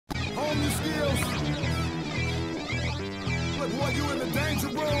perform your skills. Look, boy, you in the danger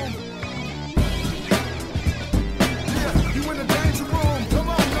room. Yeah, you in the danger room. Come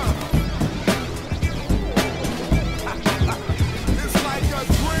on now. It's like a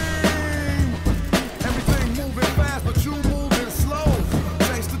dream. Everything moving fast, but you moving slow.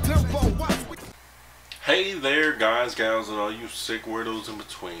 Change the tempo. Watch. Hey there, guys, gals, and all you sick weirdos in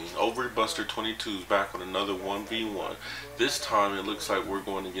between. Ovarybuster 22 is back with another 1v1. This time it looks like we're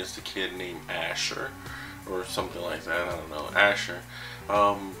going against a kid named Asher, or something like that. I don't know. Asher.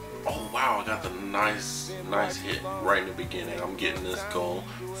 Oh wow, I got the nice hit right in the beginning. I'm getting this goal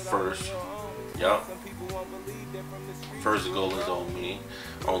first. Yup. First goal is on me.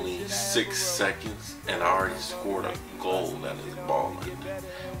 Only 6 seconds, and I already scored a goal. That is balling.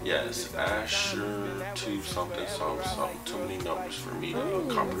 Yes, Asher 2 something. Too many numbers for me to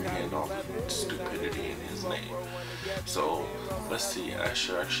comprehend all the stupidity in his name. So let's see.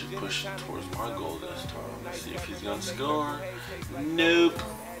 Asher actually pushing towards my goal this time. Let's see if he's gonna score. Nope,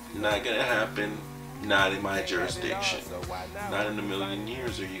 not gonna happen. Not in my jurisdiction. Not in a million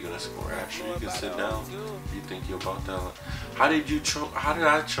years are you gonna score. Asher, you can sit down if you think you're about that. How did you choke? How did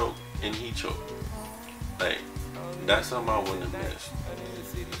I choke and he choked? Like, that's something I wouldn't have missed.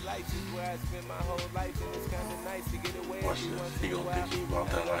 Watch this. He gonna think he about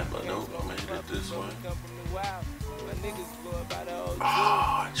that life, but nope, I'm gonna hit it this way.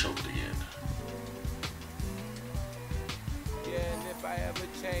 Ah, I choked again.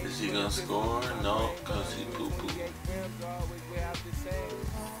 Is he gonna score? No, cause he poo poo.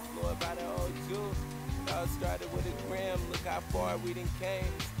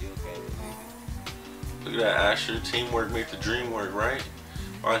 Look at that, Asher. Teamwork make the dream work, right?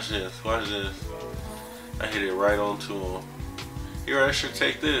 Watch this. Watch this. I hit it right onto him. Here, Asher,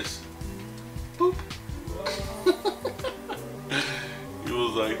 take this. Boop. He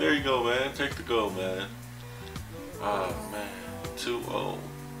was like, there you go, man. Take the goal, man. Oh, man. 2-0.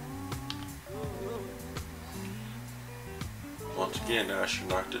 Once again, Asher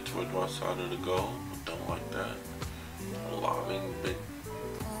knocked it towards my side of the goal. Don't like that. Lobbing big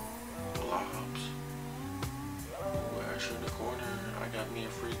lobs. Ooh, Asher in the corner. I got me a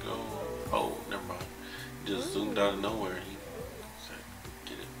free goal. Oh, never mind. He just zoomed out of nowhere. He said,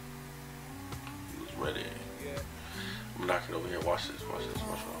 get it. He was ready. I'm gonna knock it over here. Watch this. Watch this.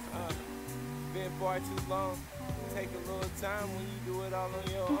 Watch what I'm gonna do. Been far too long. Take a little time when you do it all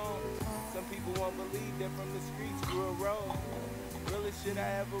on your own. Some people won't believe that from the streets to a road. Realest shit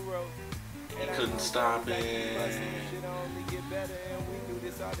I ever wrote. He couldn't stop it.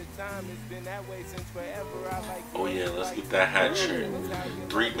 Oh yeah, let's get that hat trick.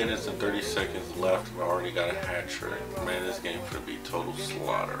 3 minutes and 30 seconds left, and I already got a hat trick. Man, this game could be total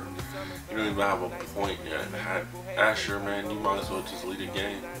slaughter. You don't even have a point yet. Asher, man, you might as well just lead the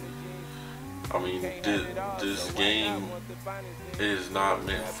game. I mean, this game is not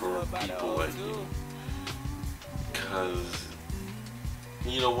meant for people like you. Because,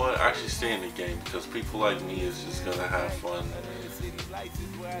 you know what? Actually stay in the game, because people like me is just going to have fun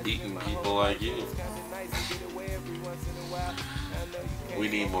beating people like you. We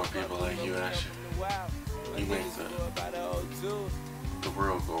need more people like you, Asher. You make the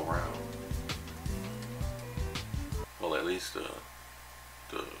world go round. Well, at least the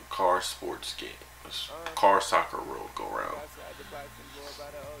car sports game, car soccer world go round.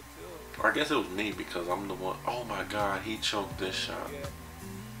 Or I guess it was me, because I'm the one. Oh my God, he choked this shot.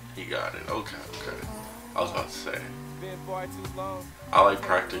 He got it. Okay. I was about to say. I like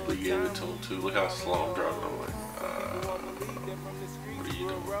practically gave it to him too. Look how slow I'm driving. I'm like, what are you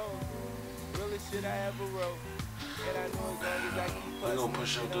doing? We're gonna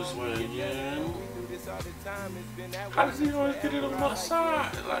push up this way again. How does he always get it on my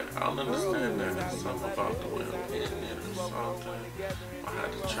side? Like, I don't understand that. There's something about the way I'm hitting it or something. I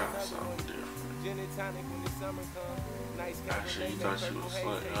had to try something different. Actually, you thought you was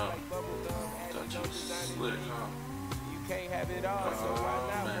slick, huh? You thought you was slick, huh? Oh,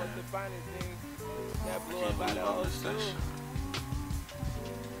 man. I can't believe I missed that shot.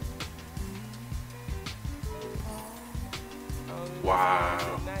 Wow.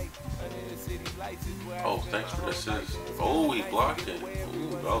 Oh, thanks for the assist. Oh, he blocked it. Ooh,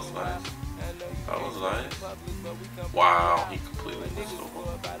 that was nice. That was nice. Wow, he completely missed the one.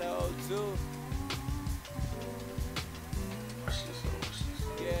 Watch this, watch this.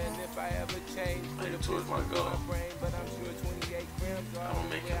 I hit towards my goal. I'm gonna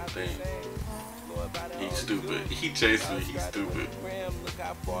make him think. He's stupid. He chased me. He's stupid.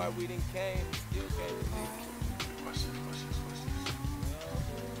 Watch this.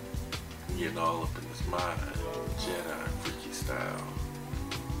 I'm getting all up in his mind. Jedi, freaky style.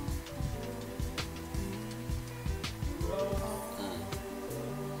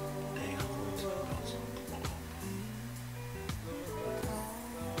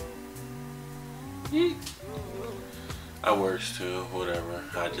 I works too, whatever.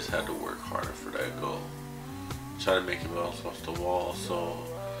 I just had to work harder for that goal. Try to make it bounce off the wall so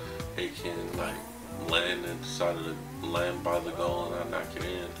it can like land, and decided to land by the goal and I knock it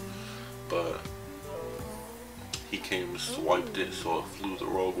in. But he came and swiped it so it flew the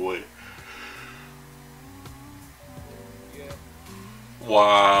wrong way.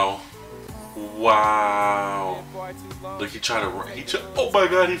 Wow. Wow. Look, he tried to run. Oh my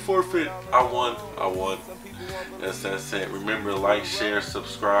god, he forfeit. I won. That's it. Remember, like, share,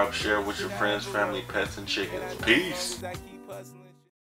 subscribe, share with your friends, family, pets, and chickens. Peace.